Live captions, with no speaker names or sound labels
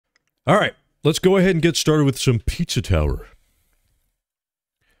Alright, let's go ahead and get started with some Pizza Tower.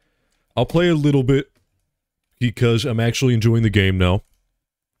 I'll play a little bit, because I'm actually enjoying the game now.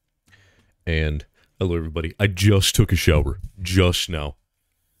 And, hello everybody, I just took a shower. Just now.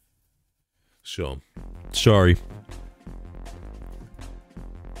 So, sorry.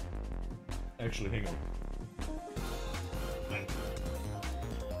 Actually, hang on.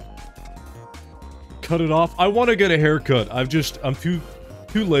 Cut it off. I want to get a haircut. I'm too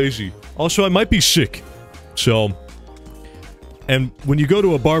lazy. Also, I might be sick. So, and when you go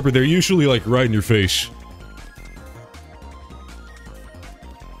to a barber, they're usually like right in your face.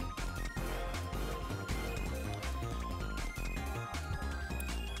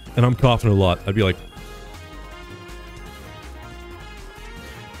 And I'm coughing a lot. I'd be like,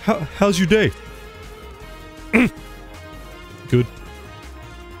 how's your day? Good.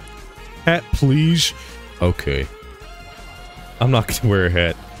 Hat, please. Okay. I'm not gonna wear a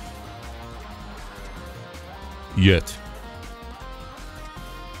hat. Yet.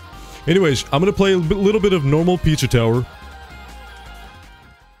 Anyways, I'm gonna play a little bit of normal Pizza Tower.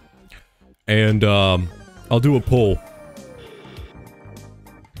 And, I'll do a poll.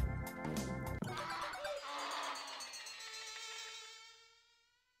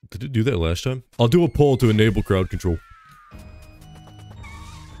 Did it do that last time? I'll do a poll to enable crowd control.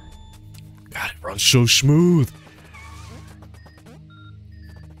 God, it runs so smooth.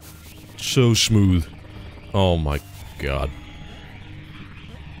 So smooth. Oh my god.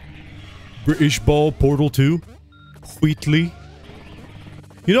 British Ball Portal 2. Wheatley.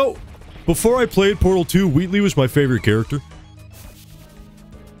 You know, before I played Portal 2, Wheatley was my favorite character.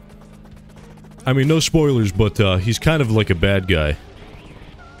 I mean, no spoilers, but he's kind of like a bad guy.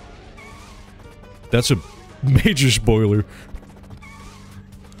 That's a major spoiler.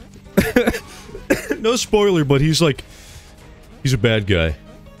 No spoiler, but he's like... he's a bad guy.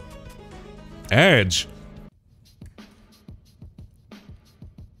 Ads.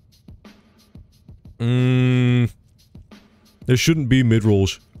 There shouldn't be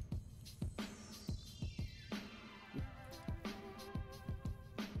mid-rolls.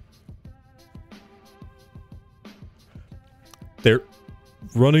 They're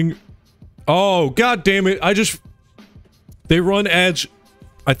running... Oh, god damn it, they run ads,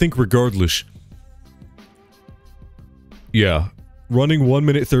 I think, regardless. Yeah. Running 1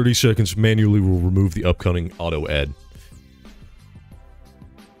 minute 30 seconds manually will remove the upcoming auto ad.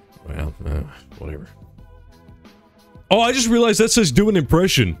 Well, whatever. Oh, I just realized that says do an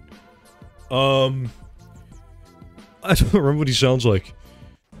impression. I don't remember what he sounds like.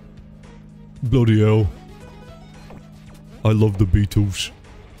 Bloody hell. I love the Beatles.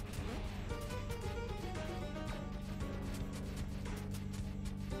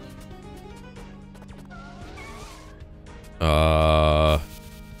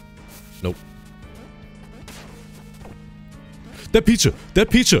 Nope. That pizza! That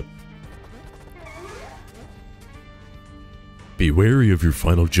pizza! Be wary of your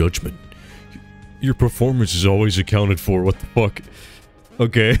final judgment. Your performance is always accounted for, what the fuck?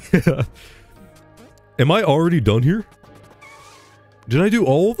 Okay. Am I already done here? Did I do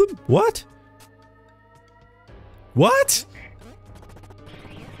all of them? What? What?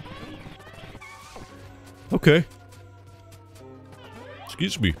 Okay.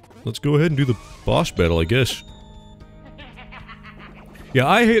 Excuse me. Let's go ahead and do the boss battle, I guess. Yeah,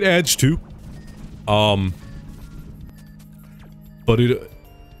 I hate ads too. But it...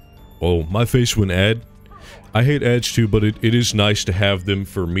 oh, my face went ad. I hate ads too, but it is nice to have them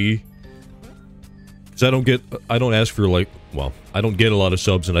for me. Because I don't ask for like... well, I don't get a lot of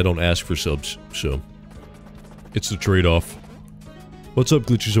subs and I don't ask for subs, so... it's the trade-off. What's up,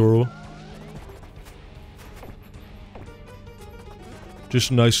 Glitchy Zoro?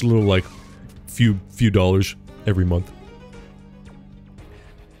 Just a nice little, like, few dollars every month.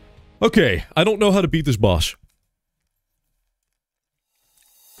 Okay, I don't know how to beat this boss.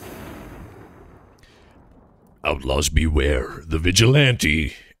 Outlaws beware, the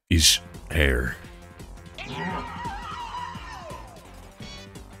vigilante is here.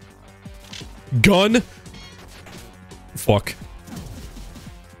 Gun? Fuck.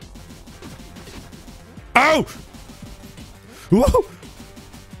 Ow! Whoa!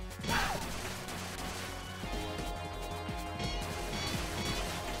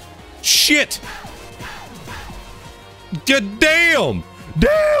 Shit! Damn!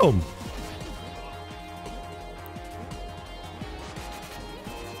 Damn!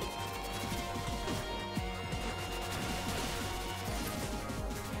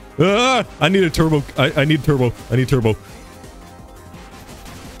 I need a turbo. I need turbo. I need turbo.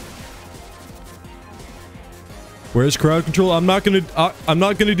 Whereas crowd control, I'm not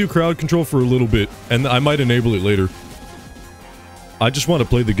gonna do crowd control for a little bit, and I might enable it later. I just want to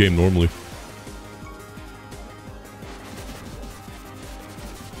play the game normally.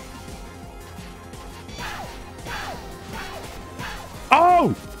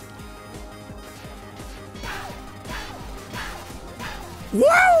 Oh!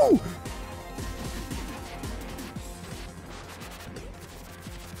 Woo!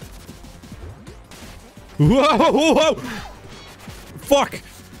 Whoa, whoa, whoa! Fuck!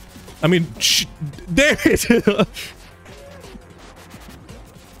 I mean, damn it!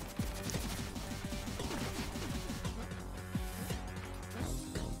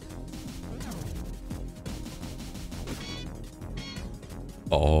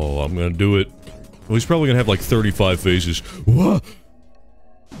 Oh, I'm gonna do it. Well, he's probably gonna have like 35 phases. Whoa!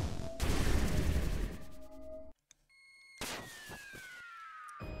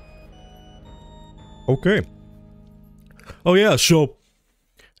 Okay. Oh yeah, so,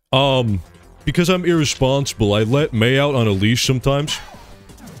 because I'm irresponsible, I let May out on a leash sometimes.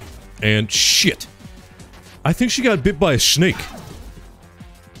 And shit. I think she got bit by a snake.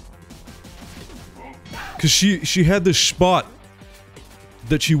 Cause she had this spot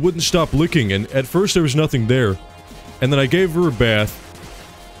that she wouldn't stop licking, and at first there was nothing there. And then I gave her a bath.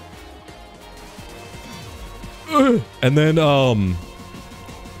 And then,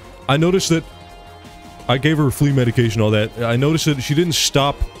 I noticed that I gave her flea medication, all that. I noticed that she didn't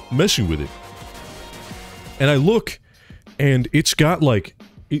stop messing with it. And I look, and it's got like...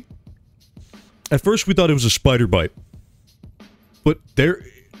 At first we thought it was a spider bite. But there...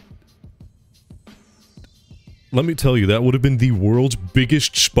 Let me tell you, that would have been the world's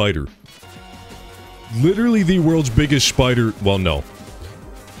biggest spider. Literally the world's biggest spider... Well, no.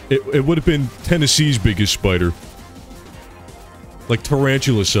 It would have been Tennessee's biggest spider. Like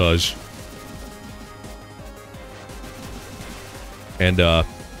tarantula size. And, I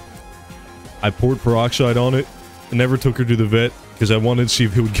poured peroxide on it. I never took her to the vet, because I wanted to see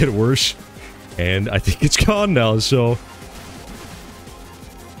if it would get worse. And I think it's gone now, so...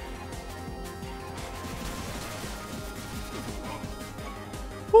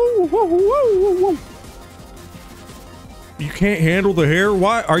 Woo, woo, woo, woo. You can't handle the hair?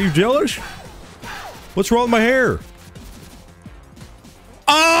 Why? Are you jealous? What's wrong with my hair?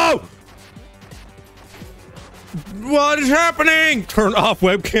 Oh! What is happening? Turn off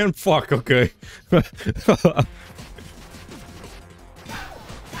webcam? Fuck, okay.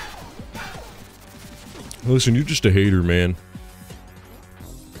 Listen, you're just a hater, man.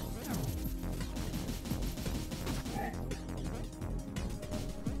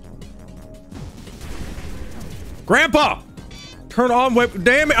 Grandpa! Turn on web-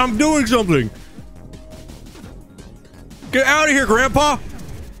 Damn it, I'm doing something! Get out of here, Grandpa!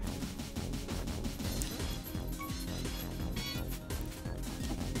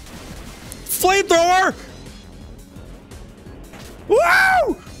 Flamethrower!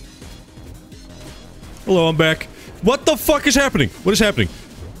 Woo! Hello, I'm back. What the fuck is happening? What is happening?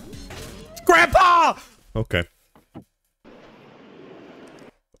 Grandpa! Okay.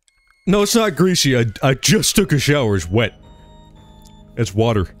 No, it's not greasy. I just took a shower. It's wet. It's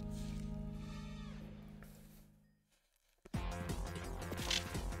water.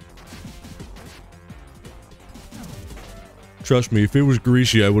 Trust me, if it was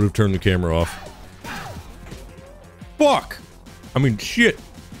greasy, I would have turned the camera off. Fuck! I mean, shit.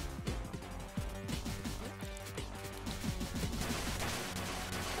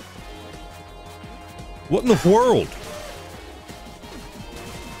 What in the world?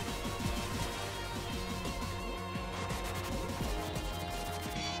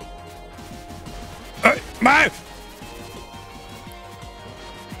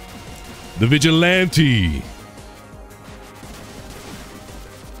 The Vigilante!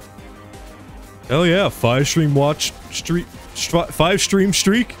 Oh yeah, 5-stream watch streak. 5-stream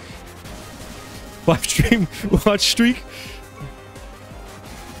streak? 5-stream watch streak?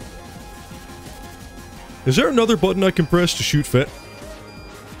 Is there another button I can press to shoot Fett?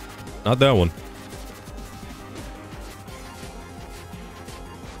 Not that one.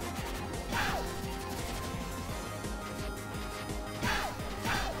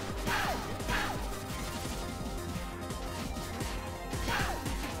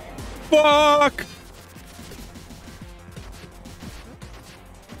 Fuck!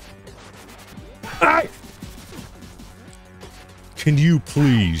 Ah! Can you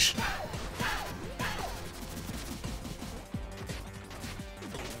please?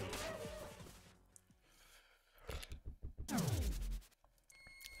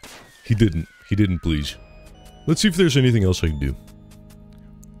 He didn't. He didn't, please. Let's see if there's anything else I can do.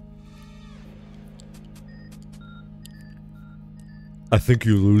 I think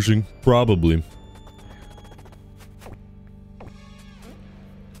you're losing. Probably.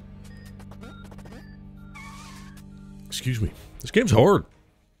 Excuse me. This game's hard.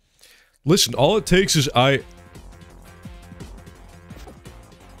 Listen, all it takes is I'm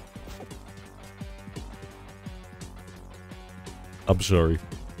sorry.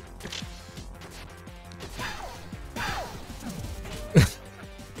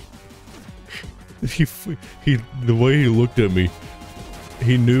 The way he looked at me,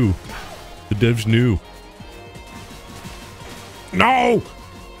 he knew. The devs knew. No!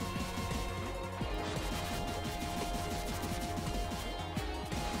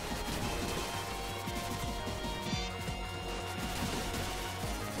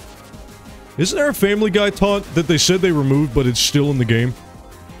 Isn't there a Family Guy taunt that they said they removed, but it's still in the game?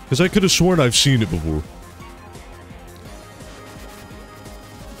 Because I could have sworn I've seen it before.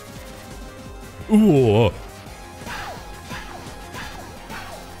 Ooh.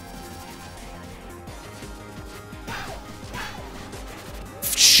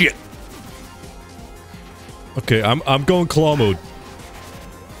 Shit. Okay, I'm going claw mode.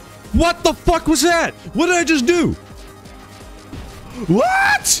 What the fuck was that? What did I just do?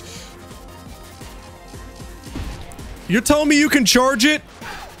 What? You're telling me you can charge it?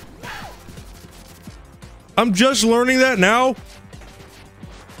 I'm just learning that now?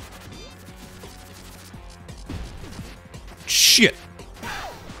 Shit.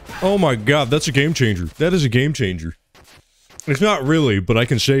 Oh my god, that's a game changer. That is a game changer. It's not really, but I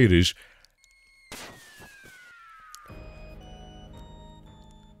can say it is.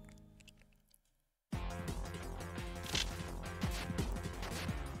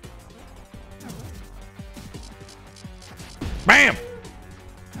 BAM!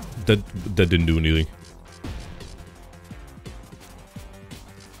 That didn't do anything.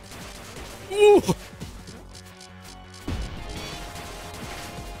 Ooh.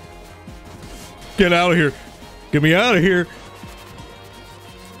 Get out of here. Get me out of here.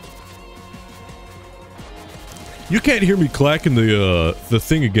 You can't hear me clacking the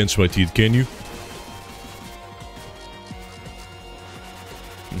thing against my teeth, can you?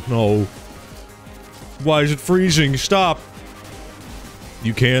 No. Why is it freezing? Stop.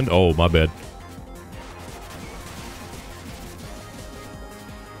 You can? Oh, my bad.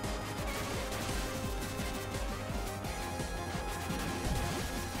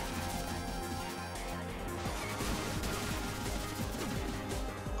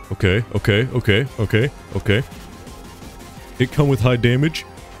 Okay, okay, okay, okay, okay. It come with high damage.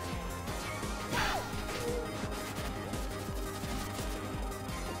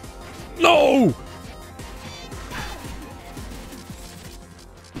 No!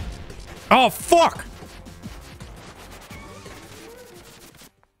 Oh, fuck!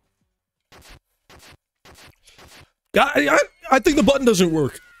 I think the button doesn't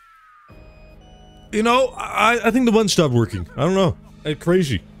work. You know, I think the button stopped working. I don't know. It's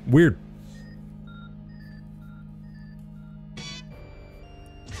crazy. Weird.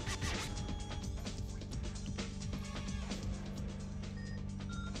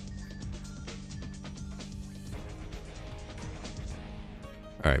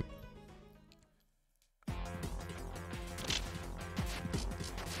 Alright.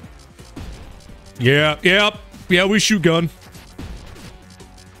 Yeah, we shoot gun.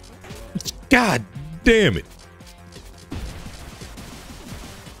 God damn it.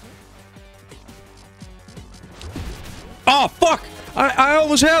 Oh, fuck! I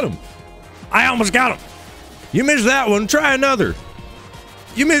almost had him. I almost got him. You missed that one, try another.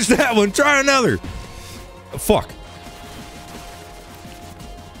 You missed that one, try another. Fuck.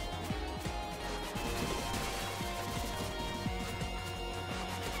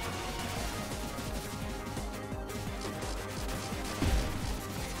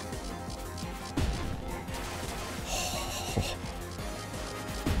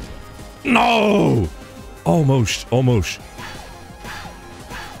 No! Almost.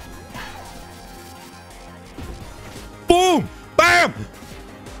 Boom! Bam!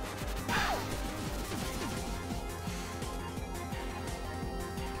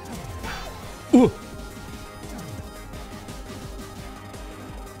 Ooh.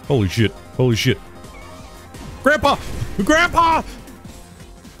 Holy shit. Holy shit. Grandpa! Grandpa!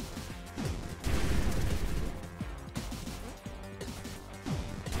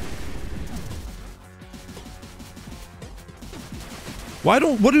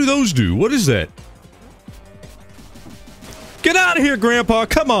 What do those do? What is that? Get out of here, Grandpa!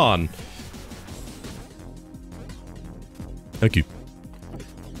 Come on! Thank you.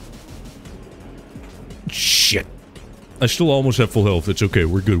 Shit. I still almost have full health. It's okay.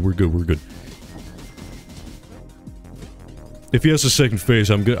 We're good. If he has a second phase,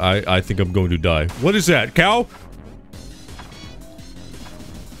 I think I'm going to die. What is that, cow?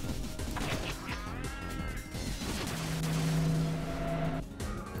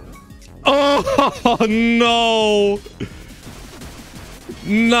 Oh, no!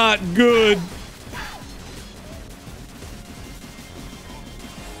 Not good.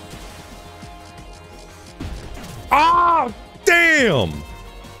 Ah, damn!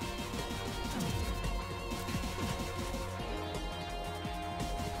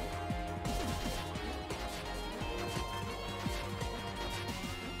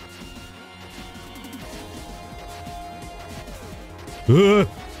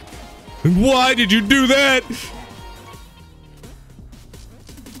 Why did you do that?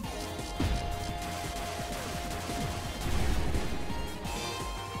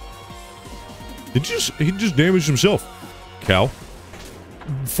 He just damaged himself. Cow.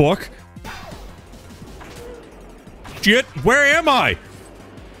 Fuck. Shit, where am I?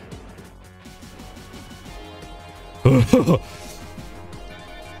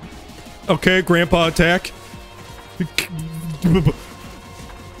 Okay, grandpa attack.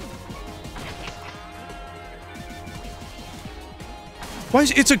 Why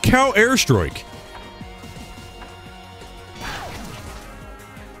is it's a cow airstrike?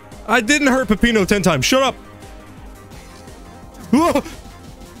 I didn't hurt Peppino 10 times. Shut up. Whoa.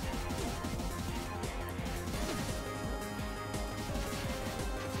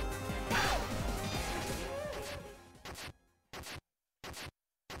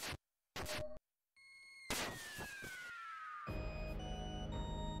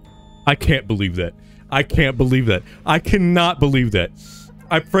 I can't believe that. I can't believe that. I cannot believe that.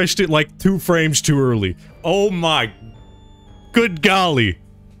 I pressed it like 2 frames too early. Oh my... Good golly.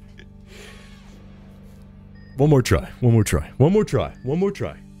 One more try. One more try. One more try. One more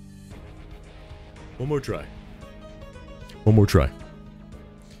try. One more try. One more try.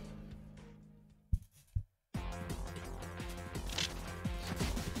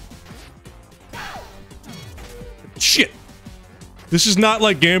 Shit! This is not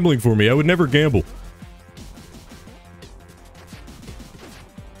like gambling for me. I would never gamble.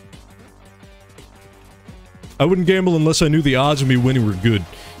 I wouldn't gamble unless I knew the odds of me winning were good.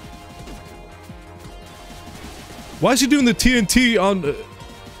 Why is he doing the TNT on...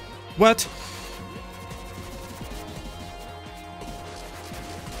 what?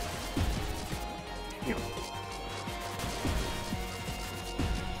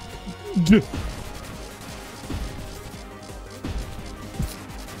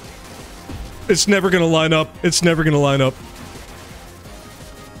 It's never gonna line up. It's never gonna line up.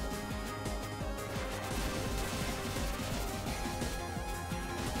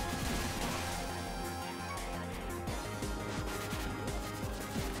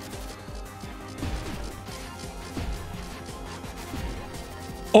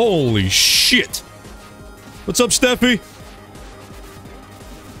 Holy shit! What's up, Steffi?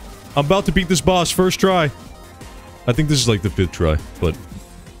 I'm about to beat this boss first try. I think this is like the 5th try, but...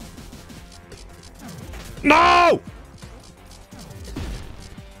 No!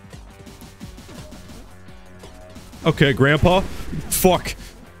 Okay, Grandpa. Fuck.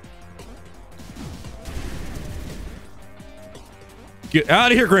 Get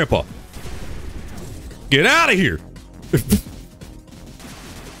out of here, Grandpa. Get out of here!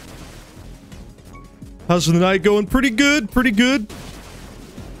 How's the night going? Pretty good, pretty good.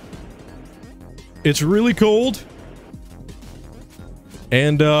 It's really cold.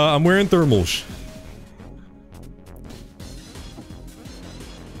 And, I'm wearing thermals.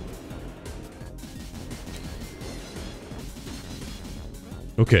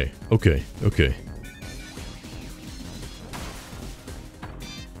 Okay, okay, okay.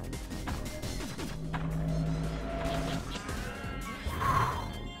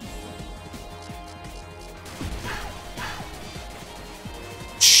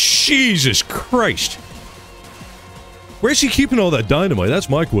 Jesus Christ! Where's he keeping all that dynamite? That's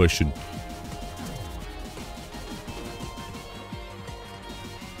my question.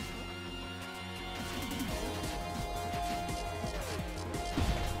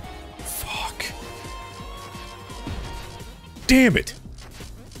 Fuck. Damn it!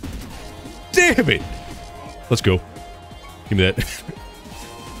 Damn it! Let's go. Give me that.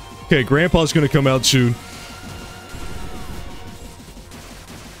 Okay, Grandpa's gonna come out soon.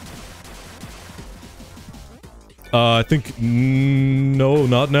 I think... no,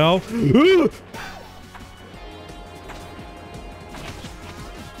 not now.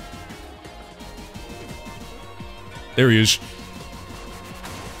 There he is.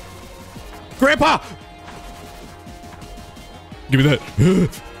 Grandpa! Give me that.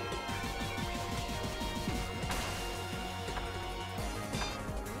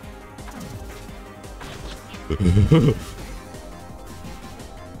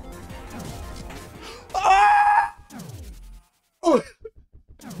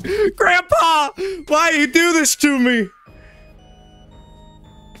 Grandpa! Why you do this to me?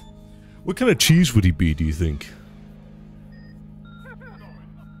 What kind of cheese would he be, do you think?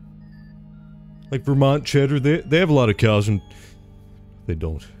 Like Vermont cheddar? They have a lot of cows and... They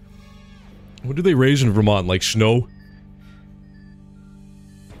don't. What do they raise in Vermont? Like snow?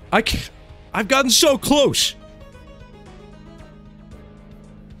 I've gotten so close!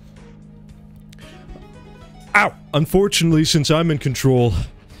 Ow! Unfortunately, since I'm in control,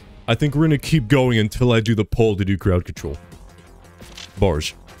 I think we're gonna keep going until I do the poll to do crowd control.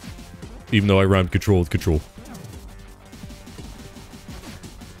 Bars. Even though I rhymed control with control.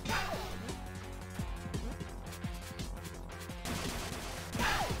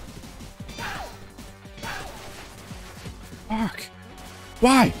 Fuck.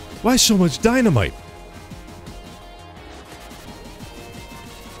 Why? Why so much dynamite?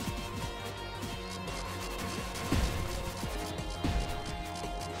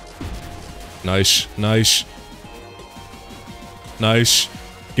 Nice, nice. Nice.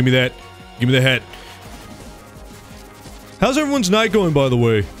 Give me that. Give me the hat. How's everyone's night going, by the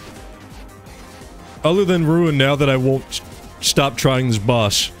way? Other than ruin now that I won't stop trying this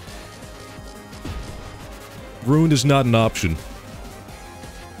boss. Ruined is not an option.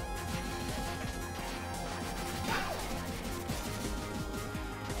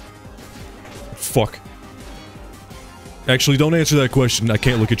 Fuck. Actually, don't answer that question. I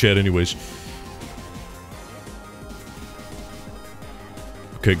can't look at chat anyways.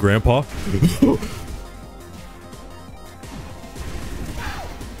 Okay, Grandpa.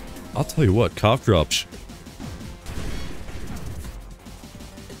 I'll tell you what, cough drops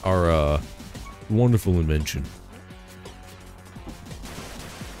are a wonderful invention.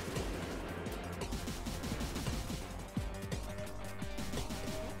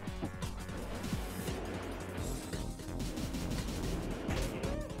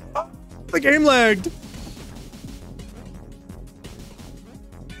 The game lagged!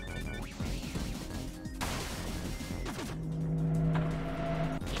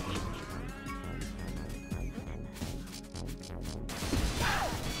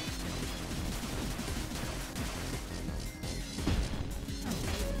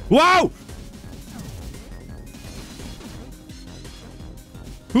 Wow!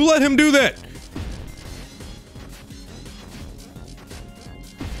 Who let him do that?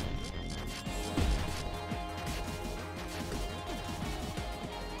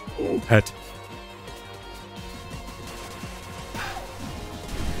 Hat.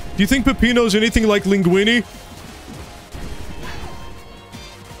 Do you think Peppino's anything like Linguini?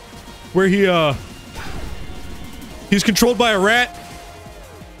 Where he's controlled by a rat?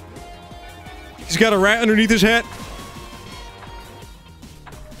 He's got a rat underneath his hat?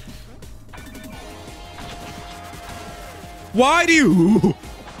 Why do you...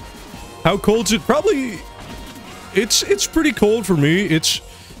 How cold's it? Probably... It's pretty cold for me. It's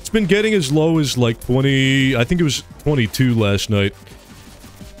been getting as low as like 20... I think it was 22 last night.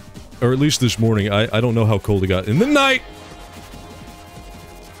 Or at least this morning. I don't know how cold it got in the night!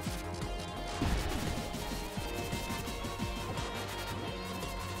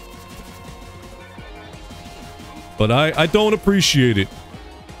 But I don't appreciate it.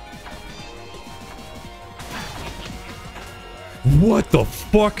 What the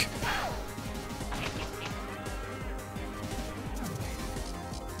fuck?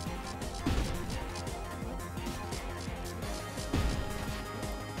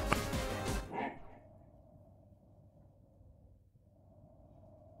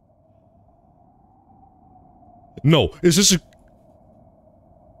 No, is this a...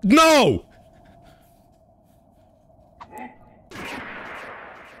 No!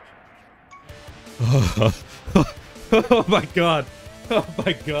 Oh my god. Oh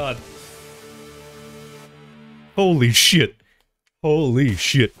my god. Holy shit. Holy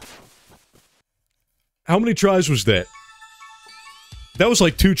shit. How many tries was that? That was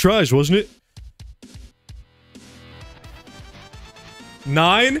like 2 tries, wasn't it?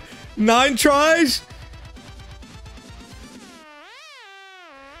 9? 9 tries?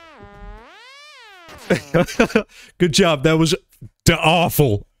 Good job, that was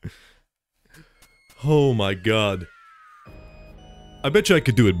awful. Oh my god. I bet you I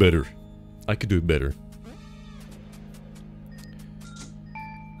could do it better. I could do it better.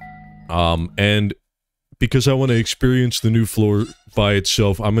 And because I want to experience the new floor by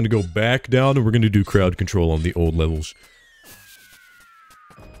itself, I'm gonna go back down and we're gonna do crowd control on the old levels.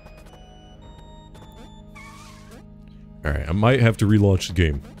 Alright, I might have to relaunch the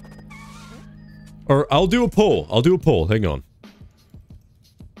game. Or I'll do a poll. I'll do a poll. Hang on.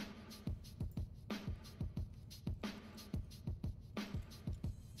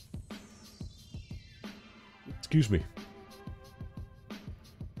 Excuse me.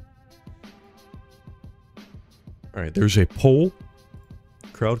 Alright, there's a poll.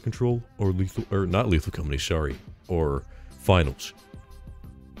 Crowd control or lethal, or not lethal company, sorry. Or finals.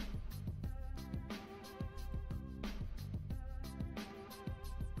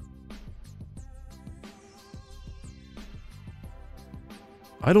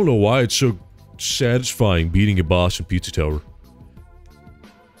 I don't know why it's so satisfying beating a boss in Pizza Tower.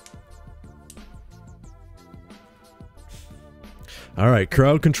 Alright,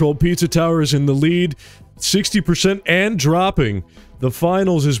 crowd control Pizza Tower is in the lead. 60% and dropping. The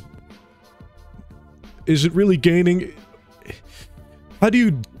finals is it really gaining? How do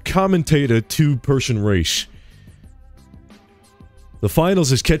you commentate a two-person race? The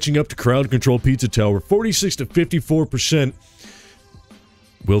finals is catching up to crowd control Pizza Tower. 46 to 54%.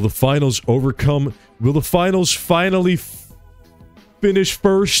 Will the finals overcome? Will the finals finally finish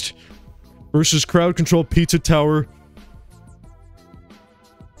first versus crowd control Pizza Tower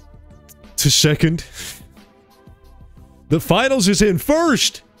to second? The finals is in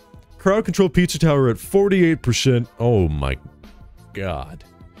first! Crowd control Pizza Tower at 48%. Oh my god.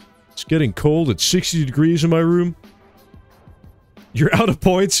 It's getting cold at 60 degrees in my room. You're out of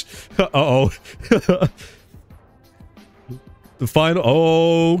points? Uh-oh. The final...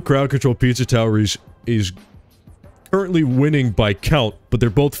 Oh, crowd control Pizza Tower is currently winning by count, but they're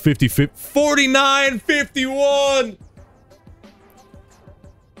both 50-50. 49-51!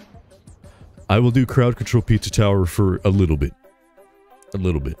 I will do crowd control Pizza Tower for a little bit. A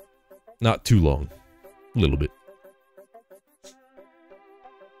little bit. Not too long. A little bit.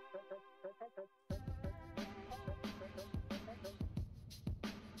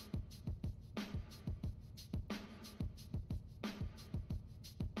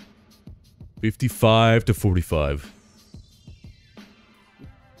 $55 to $45.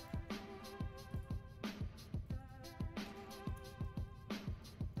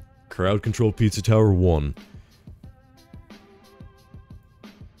 Crowd control Pizza Tower 1.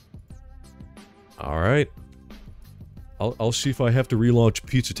 Alright. I'll see if I have to relaunch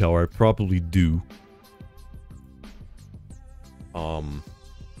Pizza Tower. I probably do. And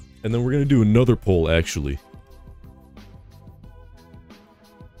then we're gonna do another poll, actually.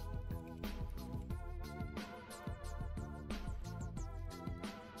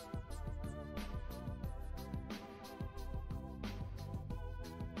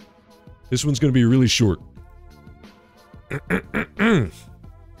 This one's gonna be really short.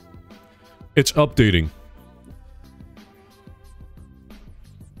 It's updating.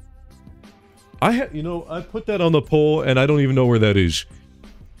 You know, I put that on the poll and I don't even know where that is.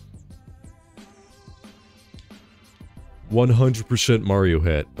 100% Mario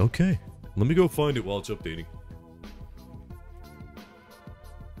hat. Okay. Let me go find it while it's updating.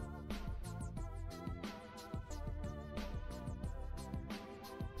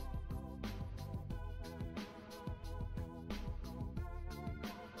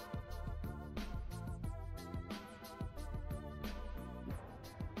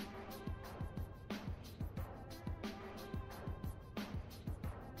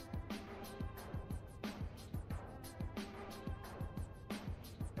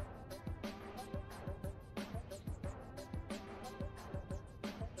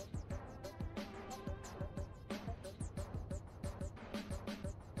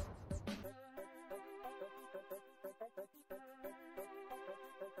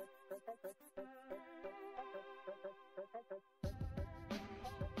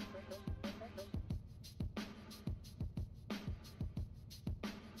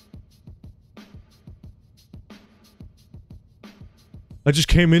 I just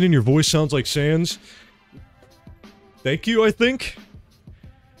came in and your voice sounds like Sans. Thank you, I think.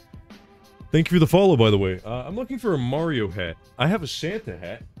 Thank you for the follow, by the way. I'm looking for a Mario hat. I have a Santa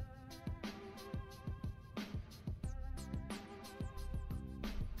hat.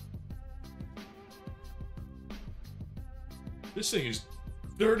 This thing is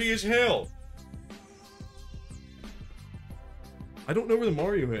dirty as hell. I don't know where the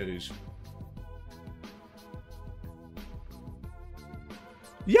Mario hat is.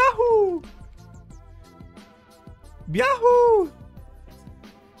 Yahoo! Yahoo!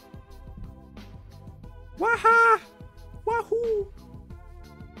 Waha! Wahoo!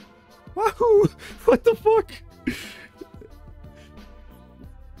 Wahoo! What the fuck?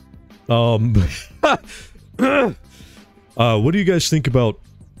 What do you guys think about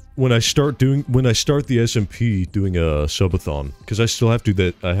when I start the SMP doing a subathon? Because I still have to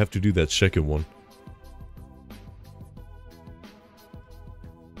do that. I have to do that second one.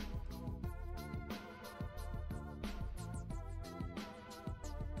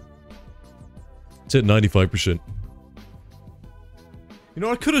 It's at 95%. You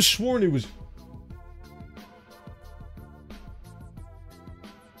know, I could have sworn it was...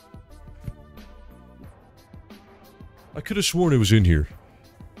 I could have sworn it was in here.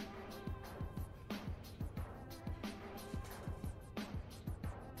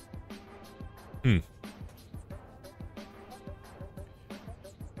 Hmm.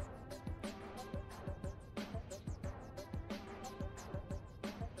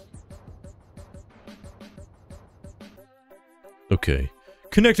 Okay.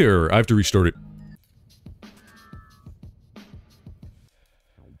 Connect error. I have to restart it.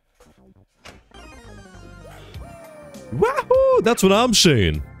 Wahoo! That's what I'm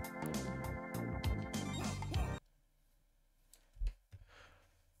saying.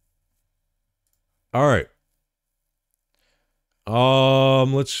 Alright.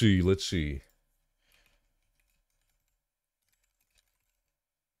 Let's see.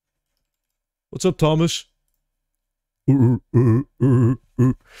 What's up, Thomas?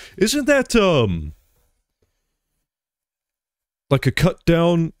 Isn't that, like a cut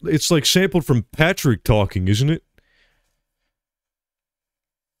down? It's like sampled from Patrick talking, isn't it?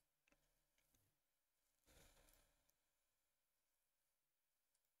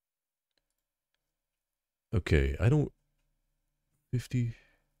 Okay, I don't... 50...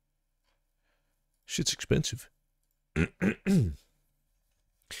 Shit's expensive.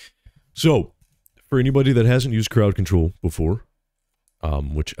 So, for anybody that hasn't used crowd control before,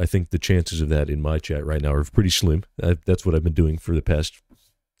 which I think the chances of that in my chat right now are pretty slim. That's what I've been doing for the past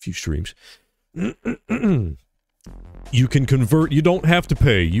few streams. You can convert... You don't have to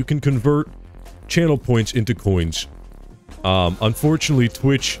pay. You can convert channel points into coins. Unfortunately,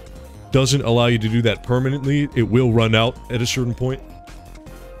 Twitch doesn't allow you to do that permanently. It will run out at a certain point.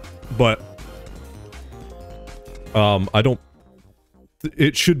 But, I don't...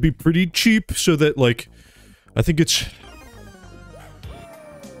 It should be pretty cheap so that, like, I think it's...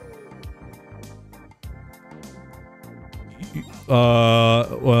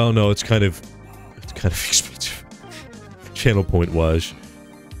 well, no, it's kind of expensive. Channel point-wise.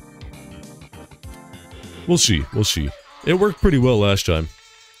 We'll see. It worked pretty well last time.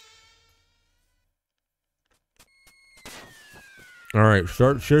 Alright,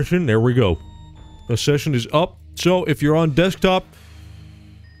 start session, there we go. The session is up, so if you're on desktop,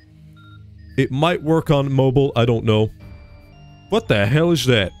 it might work on mobile, I don't know. What the hell is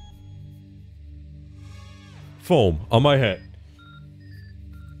that? Foam, on my hat.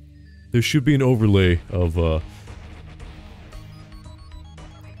 There should be an overlay of,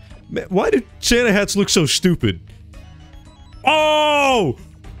 Man, why did Santa hats look so stupid? Oh!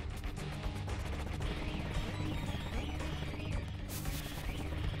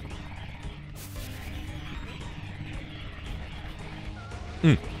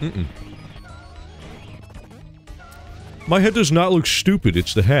 My head does not look stupid,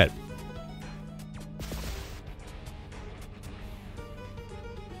 it's the hat.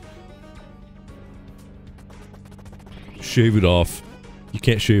 Shave it off. You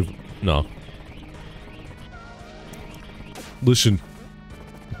can't shave... No. Listen.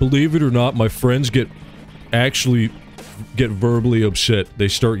 Believe it or not, my friends get verbally upset. They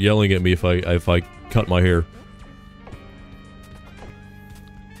start yelling at me if I cut my hair.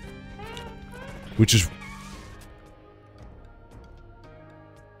 Which is...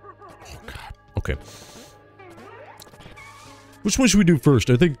 Oh, God. Okay. Which one should we do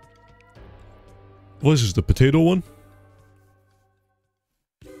first? I think... What is this, the potato one?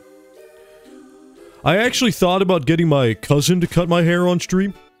 I actually thought about getting my cousin to cut my hair on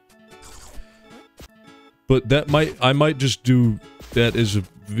stream. But that I might just do that as a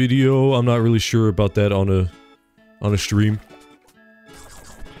video. I'm not really sure about that on a stream.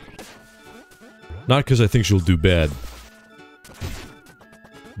 Not because I think she'll do bad.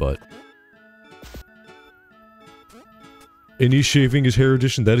 But... Any shaving is hair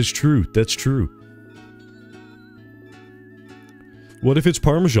addition, that is true. That's true. What if it's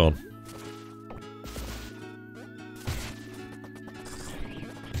Parmesan?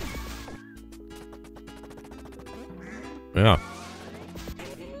 Yeah.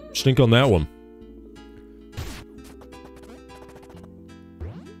 Stink on that one.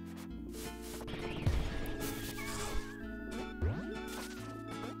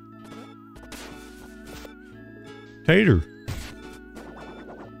 Hater.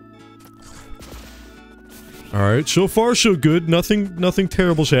 Alright, so far so good. Nothing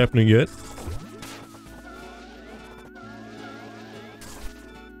terrible's happening yet.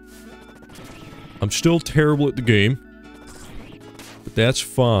 I'm still terrible at the game. But that's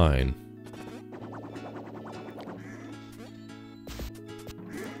fine.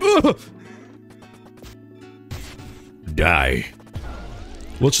 Ugh! die.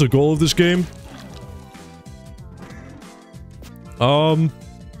 What's the goal of this game?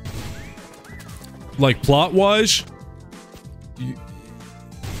 Like plot-wise?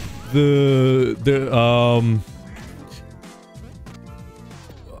 You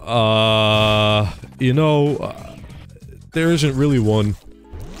know, there isn't really one.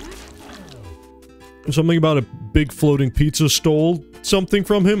 Something about a big floating pizza stole something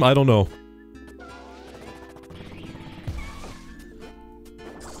from him? I don't know.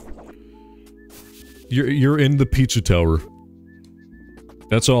 You're in the pizza tower.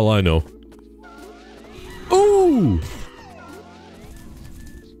 That's all I know. Ooh!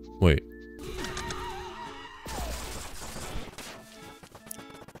 Wait.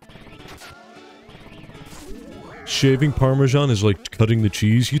 Shaving Parmesan is like cutting the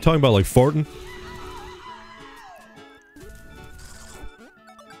cheese? You talking about like farting?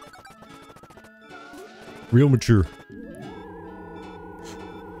 Real mature.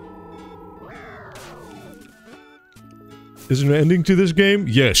 Is there an ending to this game?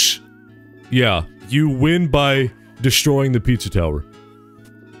 Yes. Yeah. You win by destroying the pizza tower.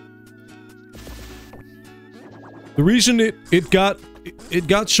 The reason it got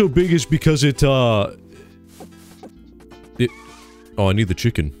so big is because it oh, I need the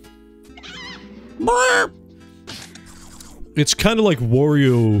chicken. It's kind of like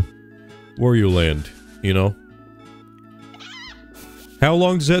Wario Land, you know? How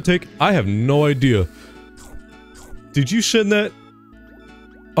long does that take? I have no idea. Did you send that?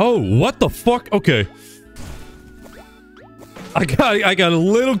 Oh, what the fuck? Okay. I got a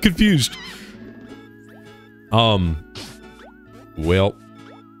little confused. Well.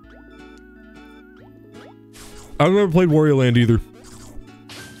 I've never played Wario Land either.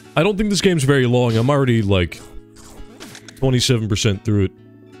 I don't think this game's very long. I'm already, like, 27% through it.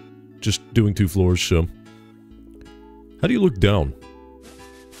 Just doing 2 floors, so. How do you look down?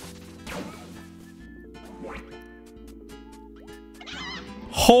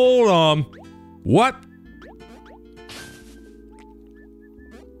 Hold on. What?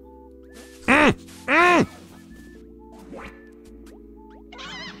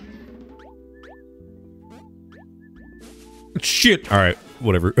 Shit. Alright,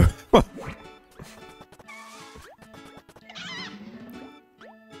 whatever.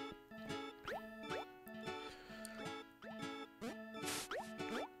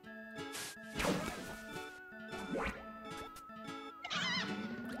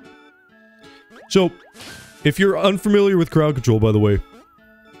 So, if you're unfamiliar with crowd control, by the way,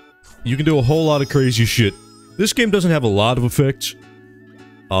 you can do a whole lot of crazy shit. This game doesn't have a lot of effects.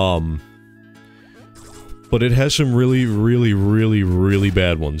 But it has some really, really, really, really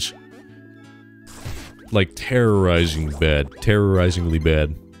bad ones. Like, terrorizingly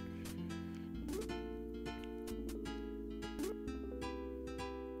bad.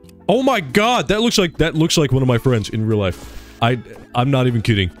 Oh my god, that looks like one of my friends in real life. I'm not even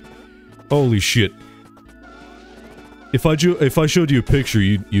kidding. Holy shit. If I showed you a picture,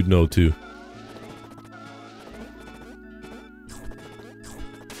 you'd know too.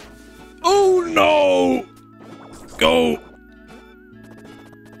 Oh no! Go!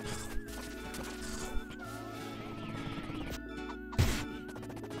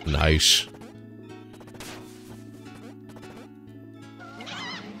 Nice.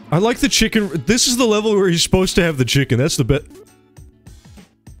 I like the chicken. This is the level where he's supposed to have the chicken. That's the best.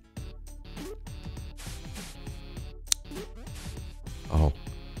 Oh.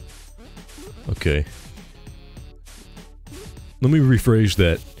 Okay. Let me rephrase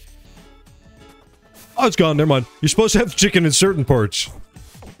that. Oh, it's gone. Never mind. You're supposed to have the chicken in certain parts.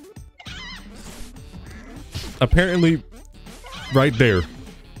 Apparently, right there.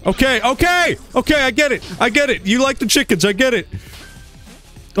 Okay, okay! Okay, I get it! I get it! You like the chickens, I get it!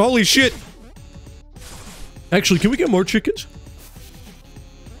 Holy shit! Actually, can we get more chickens?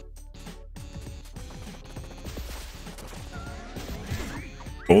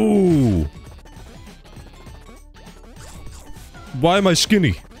 Oh! Why am I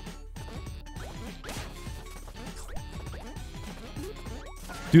skinny?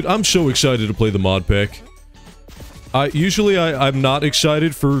 Dude, I'm so excited to play the mod pack. Usually I'm not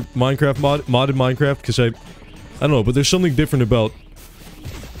excited for Minecraft modded Minecraft, because I don't know, but there's something different about...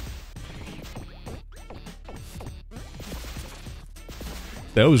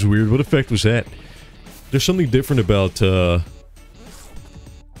 That was weird. What effect was that? There's something different about, I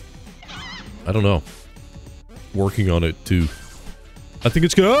don't know. Working on it, too. I think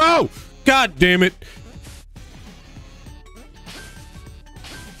it's gonna- Oh! God damn it!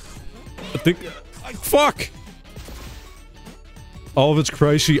 I think- Fuck! all of it's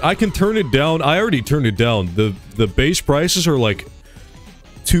pricey. I can turn it down. I already turned it down. The base prices are like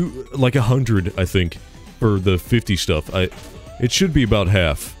 100, I think, for the 50 stuff. It should be about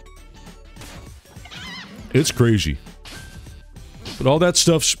half. It's crazy. But all that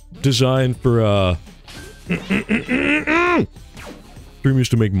stuff's designed for streamers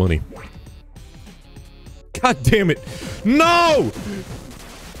to make money. God damn it. No!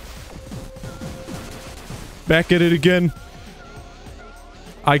 Back at it again.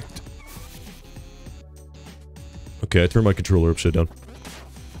 Okay, I turned my controller upside down.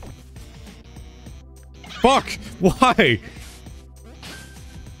 Fuck! Why?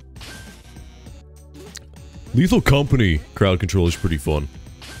 Lethal Company crowd control is pretty fun.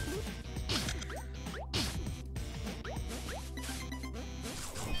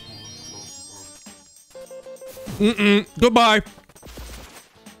 Goodbye!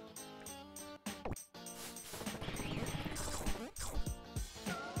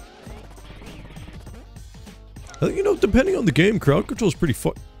 You know, depending on the game, crowd control is pretty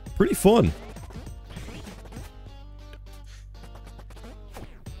fun.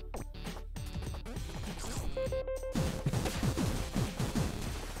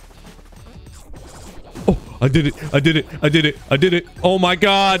 Oh, I did it! I did it! I did it! I did it! Oh my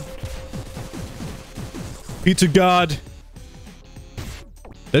god! Pizza God!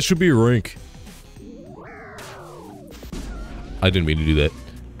 That should be a rank. I didn't mean to do that.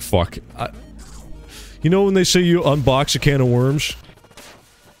 Fuck. You know when they say you unbox a can of worms?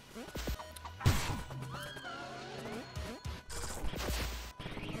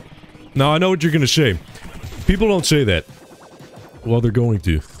 Now, I know what you're gonna say. People don't say that. Well, they're going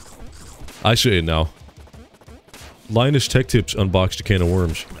to. I say it now. Linus Tech Tips unboxed a can of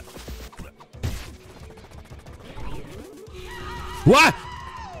worms. What?!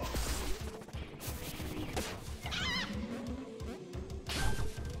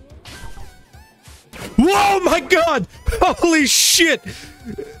 Whoa, my god! Holy shit!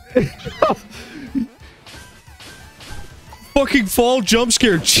 Fucking fall jump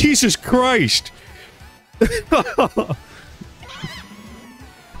scare, Jesus Christ!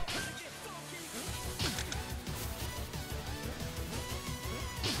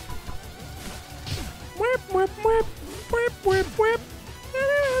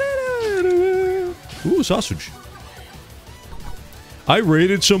 Ooh, sausage. I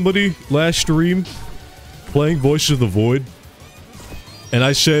raided somebody last stream playing Voices of the Void, and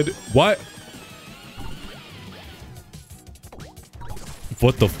I said, "What?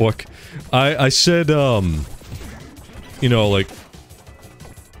 What the fuck?" I said, you know, like,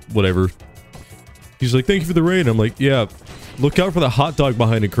 whatever. He's like, "Thank you for the raid." I'm like, "Yeah, look out for the hot dog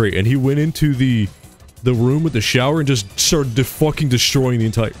behind a crate." And he went into the room with the shower and just started fucking destroying the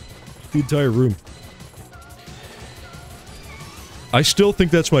entire room. I still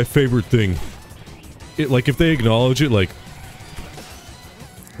think that's my favorite thing. Like, if they acknowledge it, like,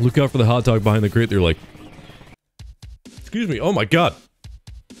 look out for the hot dog behind the crate, they're like, excuse me, oh my god.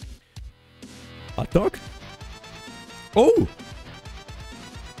 Hot dog? Oh!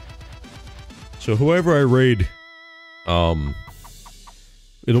 So whoever I raid,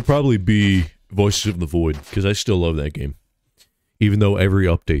 it'll probably be Voices of the Void, because I still love that game. Even though every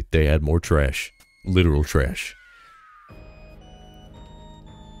update they add more trash. Literal trash.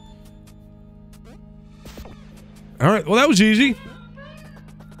 Alright, well that was easy.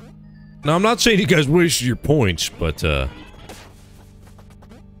 Now I'm not saying you guys wasted your points, but oh,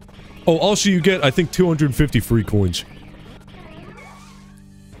 also you get, I think, 250 free coins.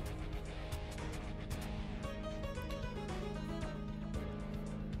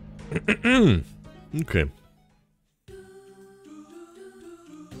 Okay.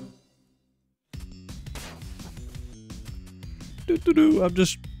 I'm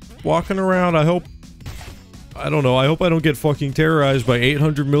just walking around, I don't know, I hope I don't get fucking terrorized by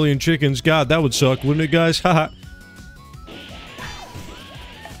 800 million chickens. God, that would suck, wouldn't it, guys? Haha.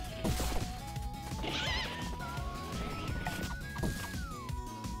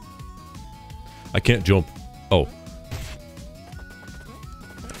 I can't jump. Oh.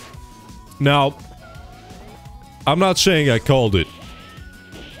 Now, I'm not saying I called it.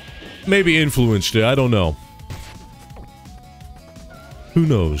 Maybe influenced it, I don't know. Who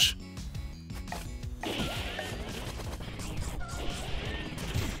knows?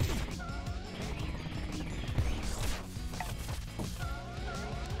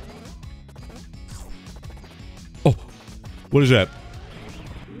 Oh, what is that?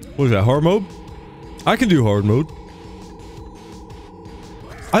 What is that, hard mode? I can do hard mode.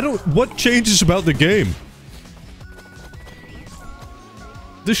 What changes about the game?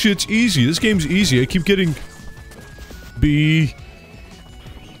 This shit's easy. This game's easy. I keep getting B,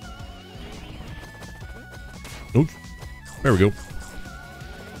 There we go.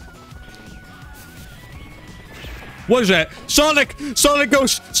 What is that? Sonic! Sonic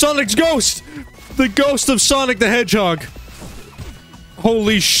Ghost! Sonic's Ghost! The ghost of Sonic the Hedgehog!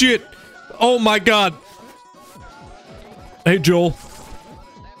 Holy shit! Oh my god! Hey, Joel.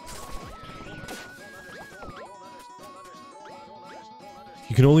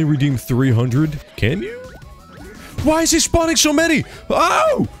 You can only redeem 300? Can you? Why is he spawning so many?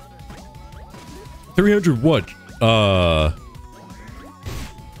 Oh! 300 what? Well,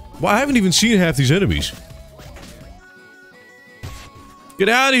 I haven't even seen half these enemies. Get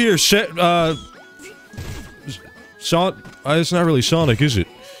out of here, it's not really Sonic, is it?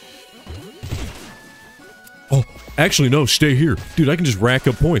 Oh, actually, no, stay here. Dude, I can just rack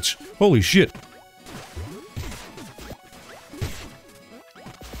up points. Holy shit.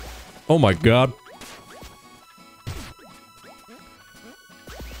 Oh my god.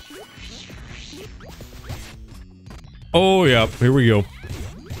 Oh yeah, here we go.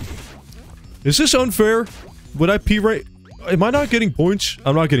 Is this unfair? Would I pee right? Am I not getting points?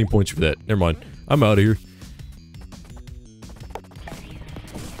 I'm not getting points for that. Never mind. I'm out of here.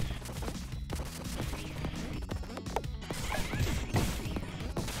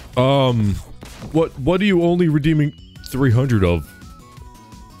 What are you only redeeming 300 of?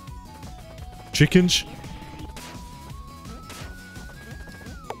 Chickens?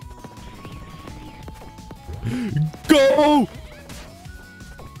 Go!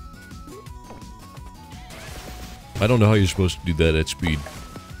 I don't know how you're supposed to do that at speed.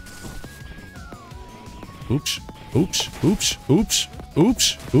 Oops. Oops. Oops. Oops.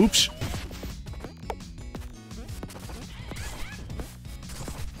 Oops. Oops.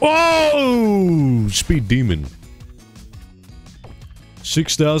 Oh! Speed demon.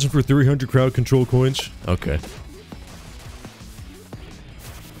 6,000 for 300 crowd control coins? Okay.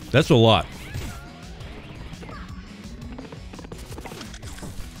 That's a lot.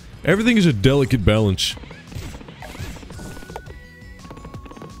 Everything is a delicate balance.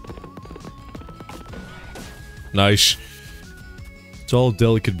 Nice. It's all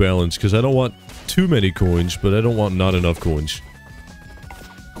delicate balance, because I don't want too many coins, but I don't want not enough coins.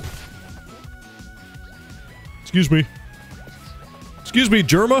 Excuse me. Excuse me,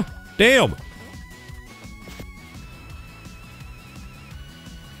 Germa? Damn!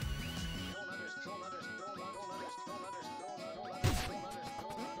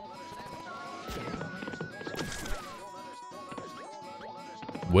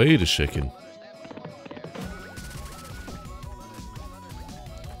 Wait a second.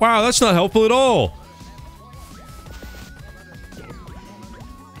 Wow, that's not helpful at all!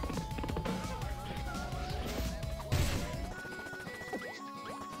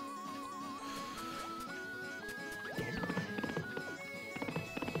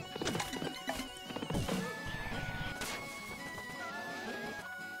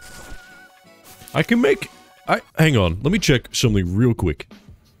 I can make... hang on, let me check something real quick.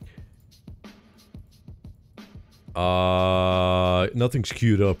 Nothing's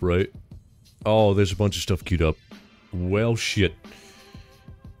queued up, right? Oh, there's a bunch of stuff queued up. Well, shit.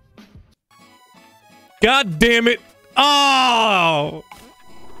 God damn it! Oh!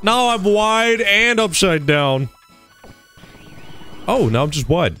 Now I'm wide and upside down. Oh, now I'm just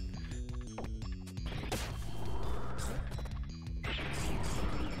wide.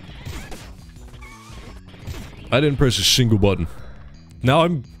 I didn't press a single button. Now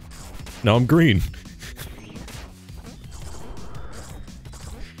I'm green.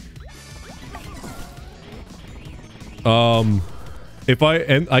 If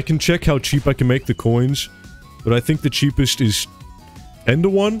I can check how cheap I can make the coins, but I think the cheapest is 10 to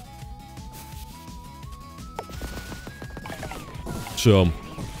 1. So,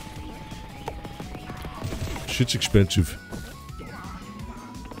 shit's expensive.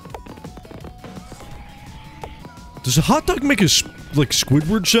 Does a hot dog make a, like,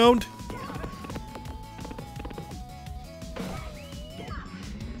 Squidward sound?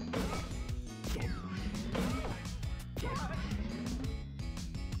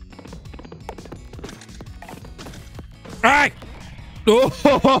 Ah!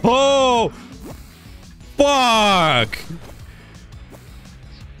 Oh! Fuck!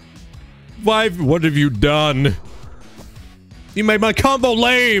 What have you done? You made my combo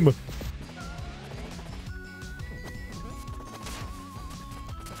lame!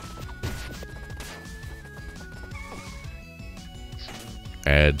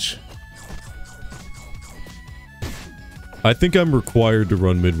 Ads. I think I'm required to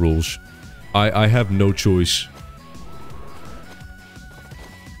run mid-rolls. I have no choice.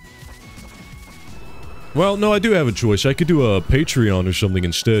 Well, no, I do have a choice. I could do a Patreon or something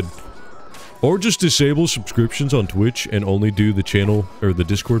instead. Or just disable subscriptions on Twitch and only do the channel or the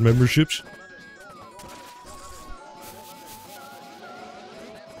Discord memberships.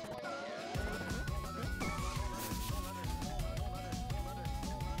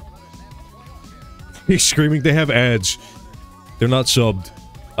 He's screaming, they have ads. They're not subbed.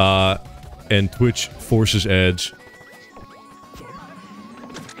 And Twitch forces ads.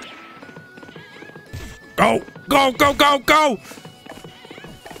 Go! Go, go, go, go!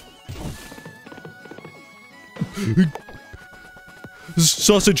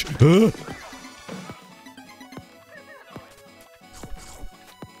 Sausage!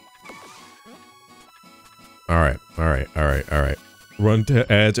 Alright, alright, alright, alright. Run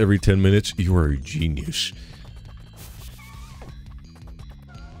to ads every 10 minutes. You are a genius.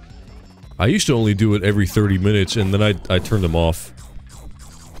 I used to only do it every 30 minutes, and then I turned them off.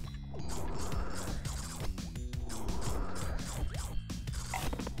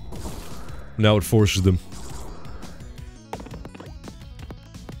 Now it forces them.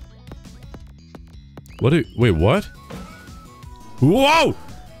 Wait, what? Whoa!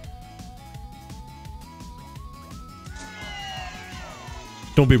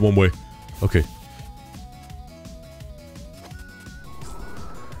 Don't be one way. Okay.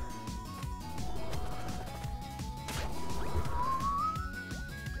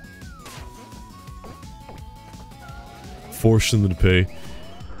 Forcing them to pay.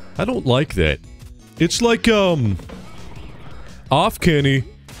 I don't like that. It's like, off Kenny.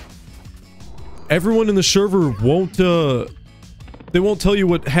 Everyone in the server won't, they won't tell you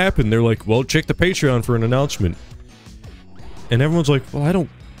what happened. They're like, well, check the Patreon for an announcement. And everyone's like, well, I don't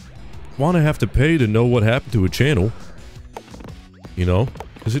want to have to pay to know what happened to a channel. You know?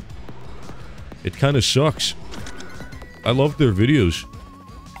 Because it kind of sucks. I love their videos.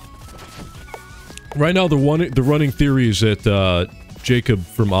 Right now, the running theory is that, Jacob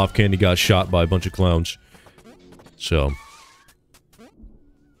from Off Candy got shot by a bunch of clowns. So...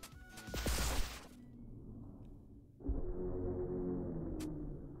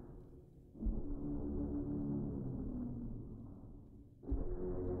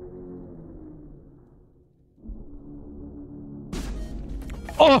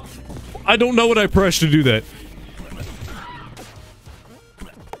 Oh! I don't know what I pressed to do that.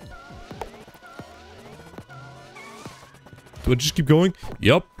 Do I just keep going?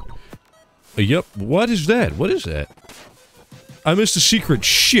 Yup. Yup. What is that? What is that? I missed a secret.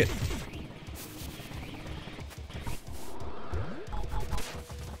 Shit.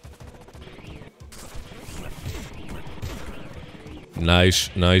 Nice,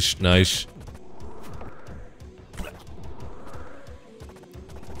 nice, nice.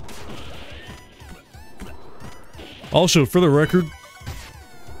 Also, for the record,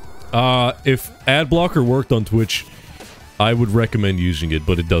 if ad blocker worked on Twitch, I would recommend using it,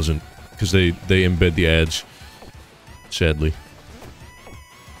 but it doesn't, because they embed the ads, sadly.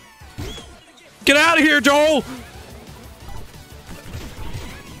 Get out of here, Joel!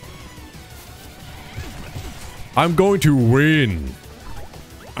 I'm going to win.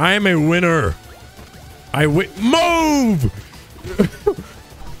 I am a winner. I win. Move!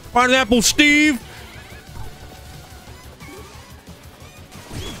 Pineapple Steve!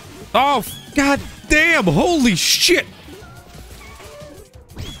 Oh, god damn! Holy shit!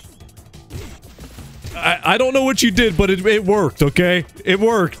 I don't know what you did, but it worked, okay? It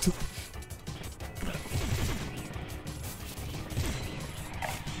worked.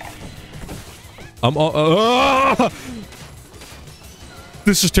 I'm all,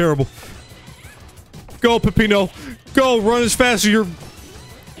 This is terrible. Go, Peppino. Go, run as fast as your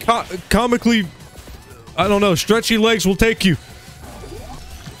comically, I don't know, stretchy legs will take you.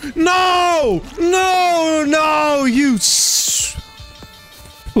 No! No! No! You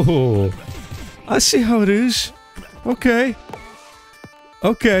Oh. I see how it is. Okay.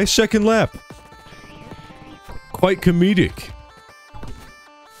 Okay, second lap. Quite comedic.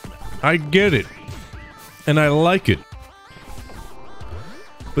 I get it. And I like it.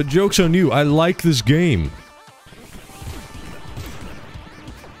 But joke's on you, I like this game.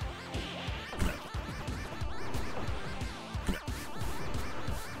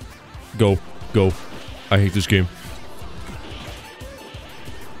 Go. Go. I hate this game.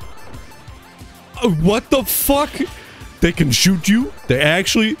 What the fuck? They can shoot you? They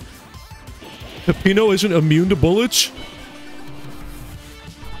actually... Peppino isn't immune to bullets?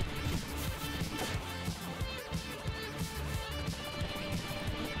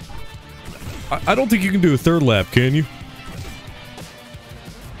 I don't think you can do a third lap, can you?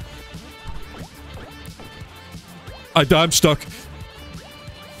 I'm stuck.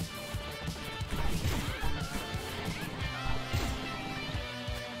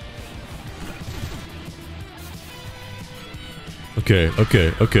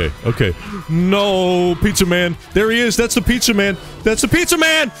 Okay. No, Pizza Man. There he is. That's the Pizza Man. That's the Pizza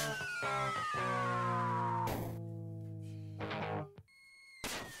Man!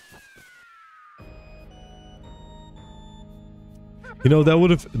 You know, that would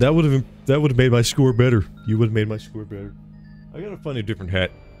have made my score better. You would have made my score better. I gotta find a different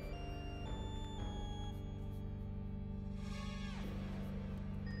hat.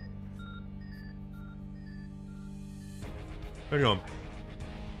 Hang on.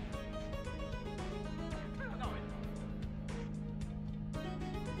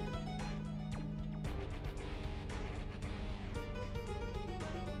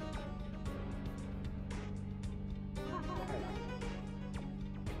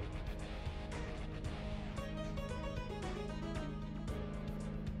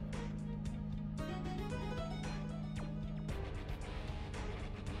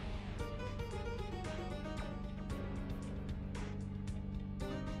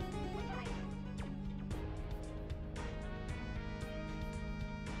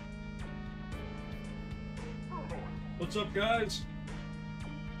 What's up, guys?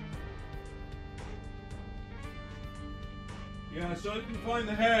 Yeah, so I didn't find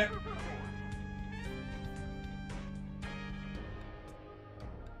the hat.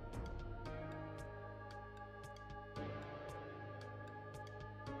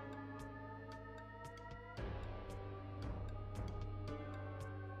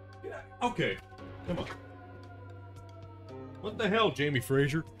 Yeah, okay. Come on. What the hell, Jamie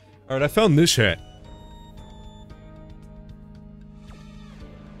Fraser? Alright, I found this hat.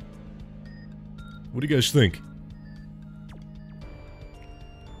 What do you guys think?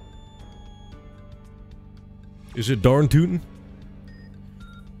 Is it darn tootin'?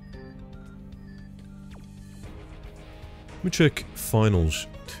 Let me check finals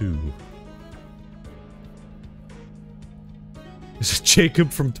 2. Is it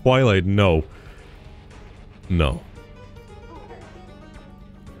Jacob from Twilight? No. No.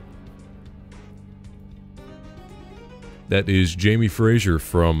 That is Jamie Fraser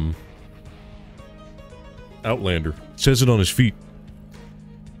from Outlander. It says it on his feet.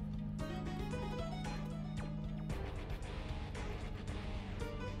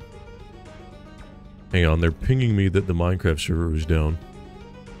 Hang on, they're pinging me that the Minecraft server is down.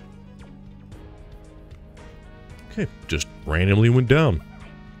 Okay, just randomly went down.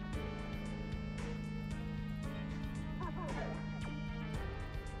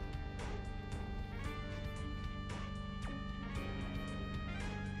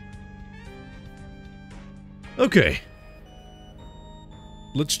 Okay.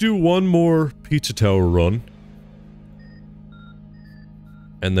 Let's do one more Pizza Tower run.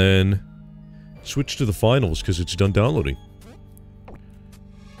 And then switch to the finals, because it's done downloading.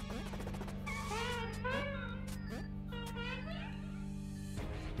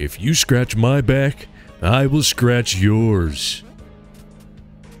 If you scratch my back, I will scratch yours.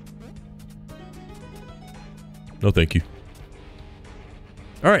 No, thank you.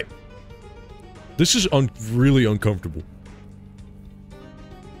 Alright. This is really uncomfortable.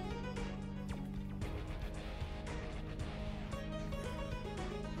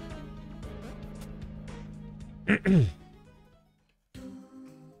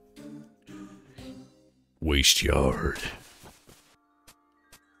 Waste yard.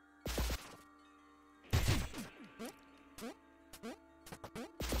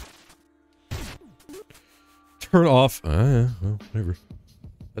 Turn off. Well, whatever.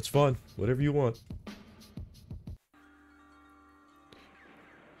 That's fine. Whatever you want.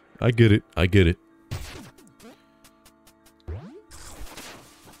 I get it. I get it.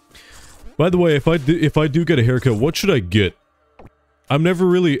 By the way, if I do get a haircut, what should I get? I'm never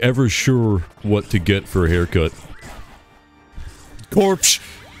really ever sure what to get for a haircut. Corpse!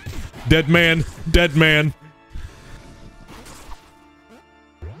 Dead man! Dead man!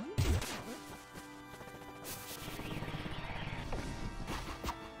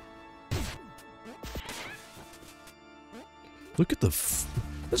 Look at the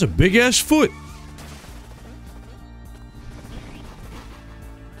that's a big-ass foot!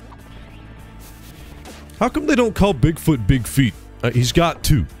 How come they don't call Bigfoot Big Feet? He's got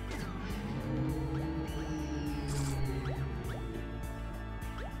 2.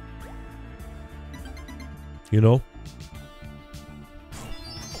 You know?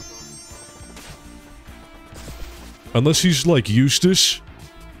 Unless he's like Eustace,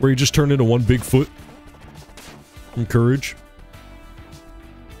 where he just turned into one big foot from Courage.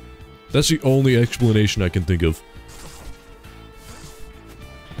 That's the only explanation I can think of.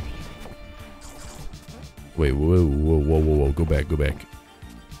 Wait, whoa, go back.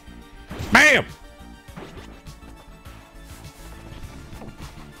 BAM!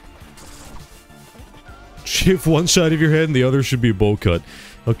 Shave one side of your head and the other should be a bowl cut.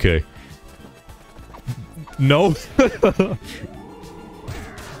 Okay. No?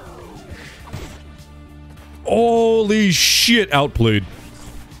 Holy shit, outplayed.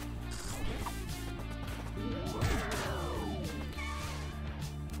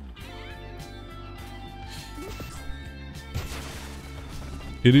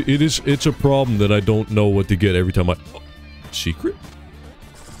 It's a problem that I don't know what to get every time I... Oh, secret?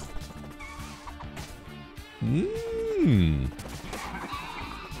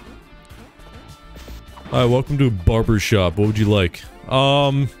 Hi, welcome to a barber shop. What would you like?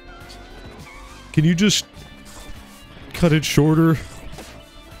 Can you just... cut it shorter?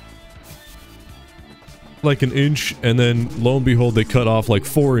 Like an inch, and then, lo and behold, they cut off like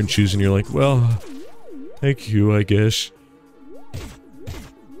 4 inches, and you're like, well... thank you, I guess.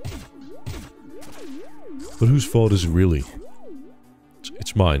 But whose fault is it really?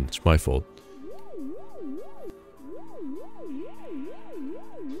 It's mine. It's my fault.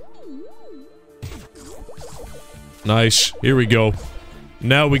 Nice. Here we go.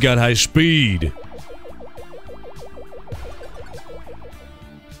 Now we got high speed.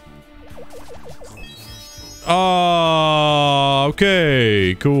 Ah,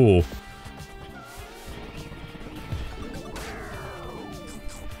 okay. Cool.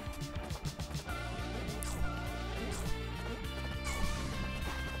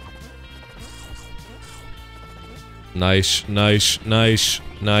 Nice, nice, nice,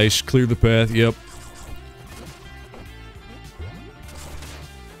 nice. Clear the path, yep.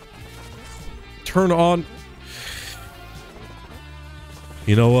 Turn on.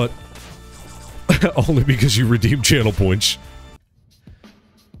 You know what? Only because you redeemed channel points.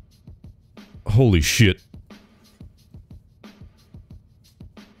 Holy shit.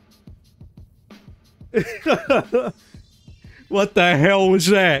 What the hell was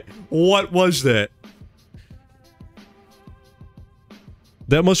that? What was that?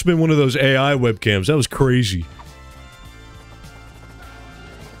 That must have been one of those AI webcams. That was crazy.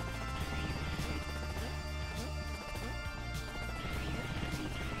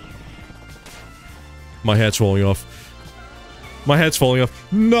 My hat's falling off. My hat's falling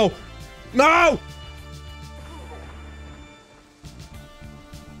off. No! No!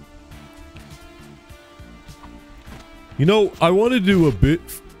 You know, I want to do a bit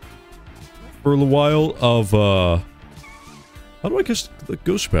for a little while of, how do I guess the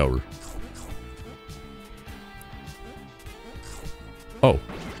ghost power? Oh.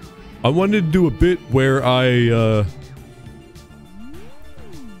 I wanted to do a bit where I,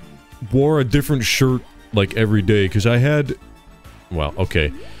 wore a different shirt, like, every day, because I had... Well,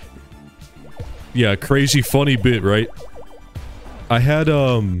 okay. Yeah, crazy funny bit, right? I had,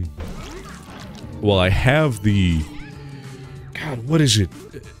 well, I have the... God, what is it?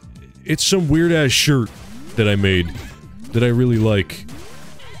 It's some weird-ass shirt that I made that I really like.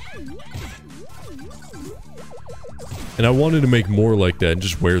 And I wanted to make more like that and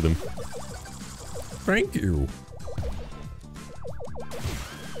just wear them. Thank you.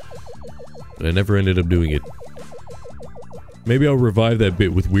 But I never ended up doing it. Maybe I'll revive that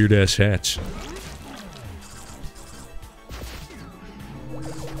bit with weird-ass hats.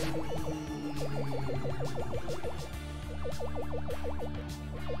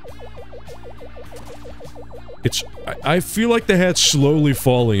 It's... I feel like the hat's slowly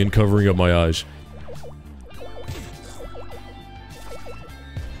falling and covering up my eyes.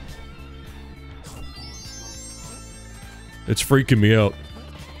 It's freaking me out.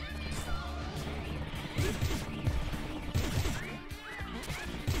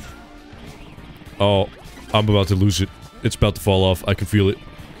 Oh, I'm about to lose it. It's about to fall off. I can feel it.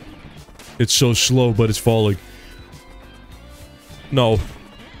 It's so slow, but it's falling. No.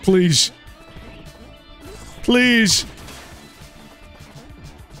 Please. Please.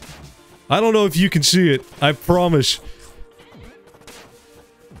 I don't know if you can see it. I promise.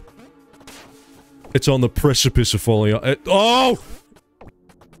 It's on the precipice of falling off. Oh!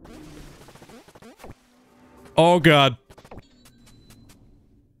 Oh, God.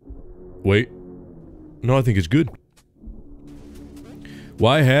 Wait. No, I think it's good.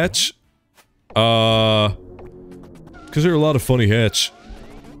 Why hats? Because there are a lot of funny hats.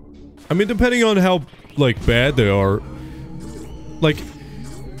 I mean, depending on how, like, bad they are. Like,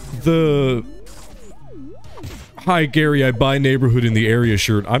 the... Hi, Gary, I buy neighborhood in the area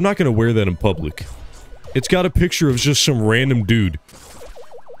shirt. I'm not gonna wear that in public. It's got a picture of just some random dude.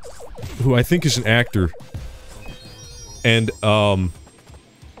 Who I think is an actor. And,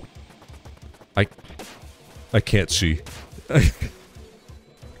 I can't see.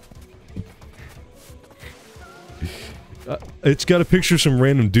 It's got a picture of some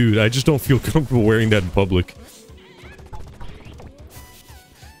random dude. I just don't feel comfortable wearing that in public.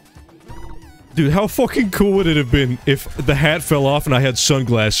 Dude, how fucking cool would it have been if the hat fell off and I had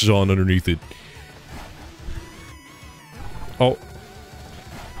sunglasses on underneath it? Oh.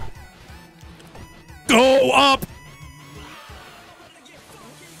 Go up!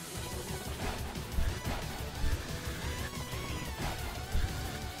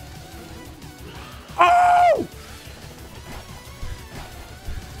 Oh!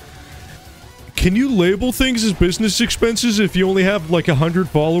 Can you label things as business expenses if you only have like 100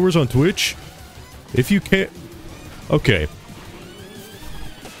 followers on Twitch? If you can't... Okay.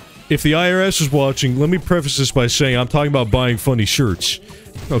 If the IRS is watching, let me preface this by saying I'm talking about buying funny shirts.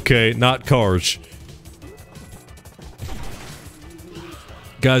 Okay, not cars.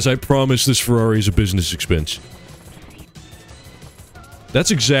 Guys, I promise this Ferrari is a business expense.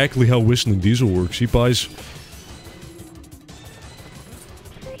 That's exactly how Whistling Diesel works. He buys...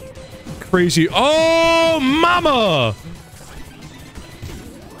 crazy... Oh, mama!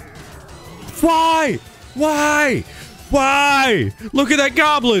 Why? Why? Why? Look at that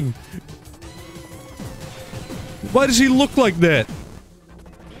goblin! Why does he look like that?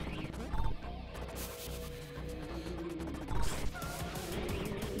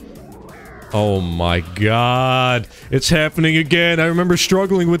 Oh my god. It's happening again. I remember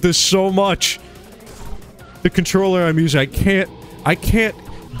struggling with this so much. The controller I'm using, I can't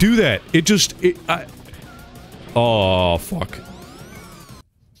do that. It just, oh, fuck.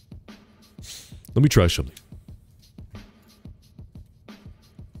 Let me try something.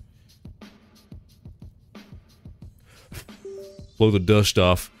 Blow the dust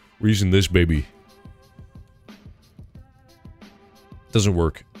off. We're using this baby. Doesn't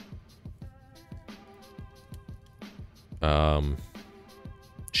work.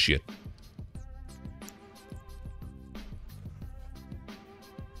 Shit.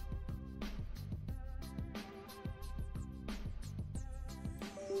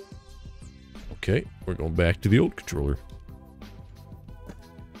 Okay, we're going back to the old controller.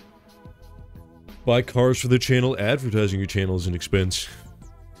 Buy cars for the channel. Advertising your channel is an expense.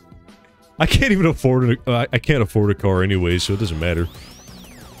 I can't even afford it. I can't afford a car anyway, so it doesn't matter.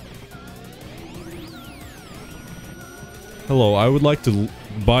 Hello, I would like to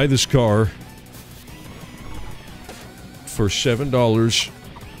buy this car for $7.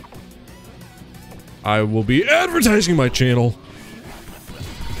 I will be advertising my channel.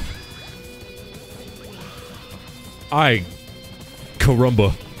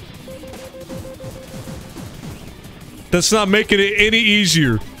 Caramba. That's not making it any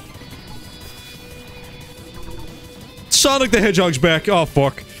easier. Sonic the Hedgehog's back. Oh,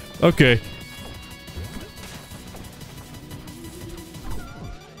 fuck. Okay.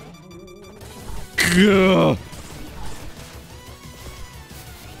 Gah.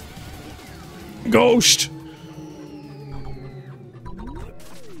 Ghost.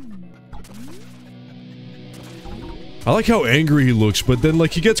 I like how angry he looks, but then,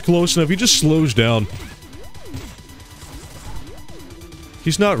 like, he gets close enough, he just slows down.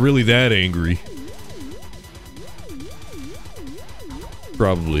 He's not really that angry.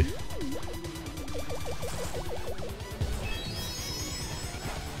 Probably.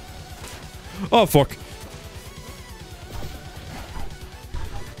 Oh, fuck.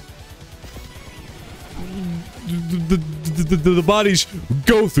 The bodies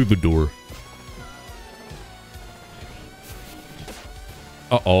go through the door.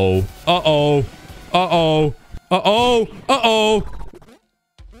 Uh-oh. Uh-oh. Uh-oh. Uh-oh. Uh-oh.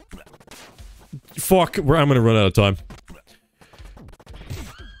 Fuck. I'm gonna run out of time.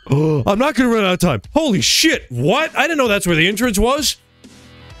 Oh, I'm not gonna run out of time. Holy shit. What? I didn't know that's where the entrance was.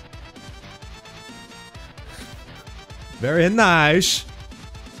 Very nice.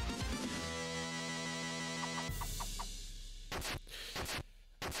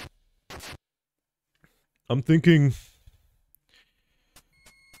 I'm thinking...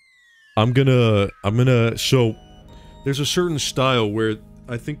 so, there's a certain style where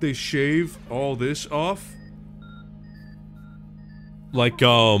I think they shave all this off. Like,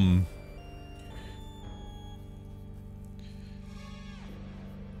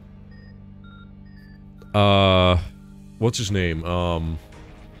 what's his name? I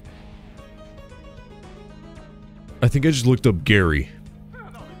think I just looked up Gary.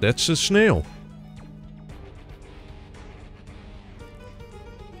 That's a snail.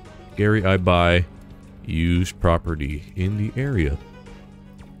 Gary, I buy used property in the area.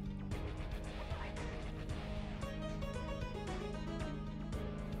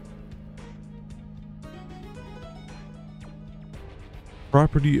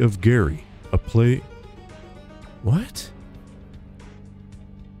 Property of Gary. A play... What?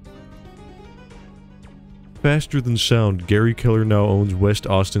 Faster than sound, Gary Keller now owns West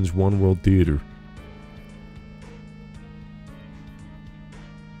Austin's One World Theater.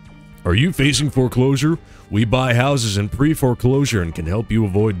 Are you facing foreclosure? We buy houses in pre-foreclosure and can help you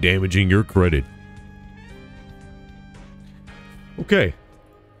avoid damaging your credit. Okay.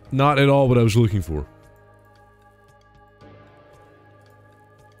 Not at all what I was looking for.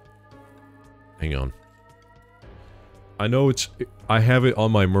 Hang on. I know it's... I have it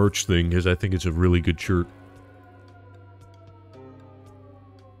on my merch thing because I think it's a really good shirt.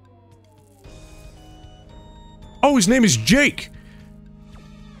 Oh, his name is Jake!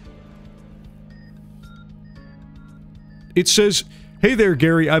 It says, "Hey there,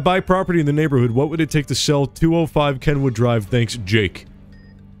 Gary. I buy property in the neighborhood. What would it take to sell 205 Kenwood Drive? Thanks, Jake."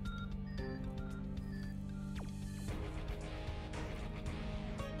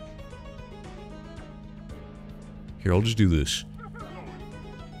 Here, I'll just do this.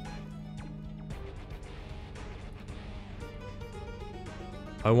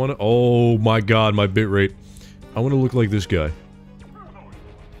 I want to... Oh my god, my bitrate. I want to look like this guy.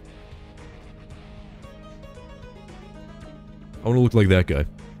 I want to look like that guy.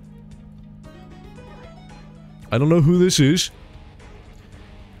 I don't know who this is.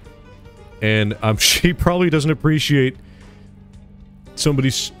 And she probably doesn't appreciate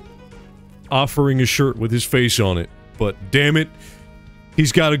somebody's offering a shirt with his face on it. But damn it,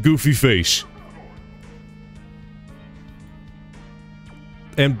 he's got a goofy face.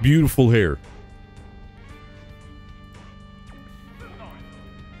 And beautiful hair.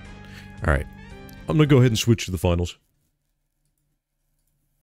 Alright. I'm gonna go ahead and switch to the finals.